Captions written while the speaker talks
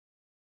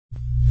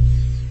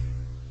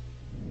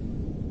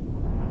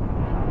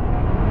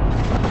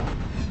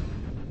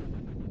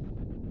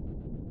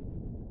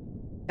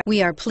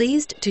We are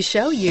pleased to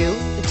show you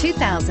the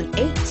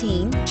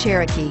 2018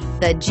 Cherokee.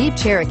 The Jeep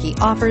Cherokee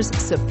offers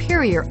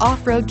superior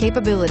off-road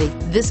capability.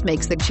 This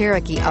makes the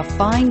Cherokee a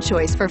fine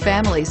choice for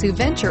families who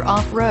venture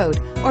off-road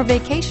or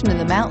vacation in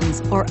the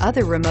mountains or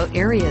other remote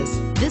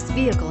areas. This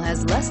vehicle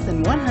has less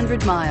than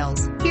 100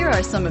 miles. Here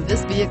are some of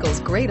this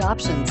vehicle's great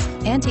options: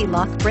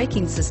 anti-lock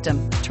braking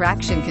system,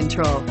 traction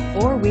control,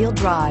 four-wheel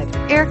drive,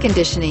 air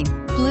conditioning,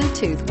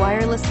 Bluetooth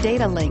wireless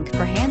data link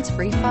for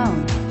hands-free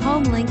phone,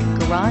 home link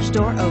garage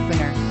door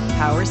opener,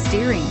 power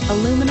steering,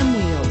 aluminum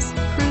wheels,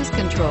 cruise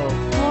control,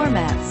 floor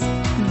mats.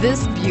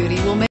 This beauty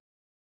will make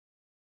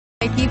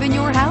even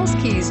your house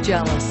keys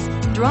jealous.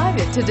 Drive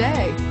it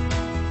today.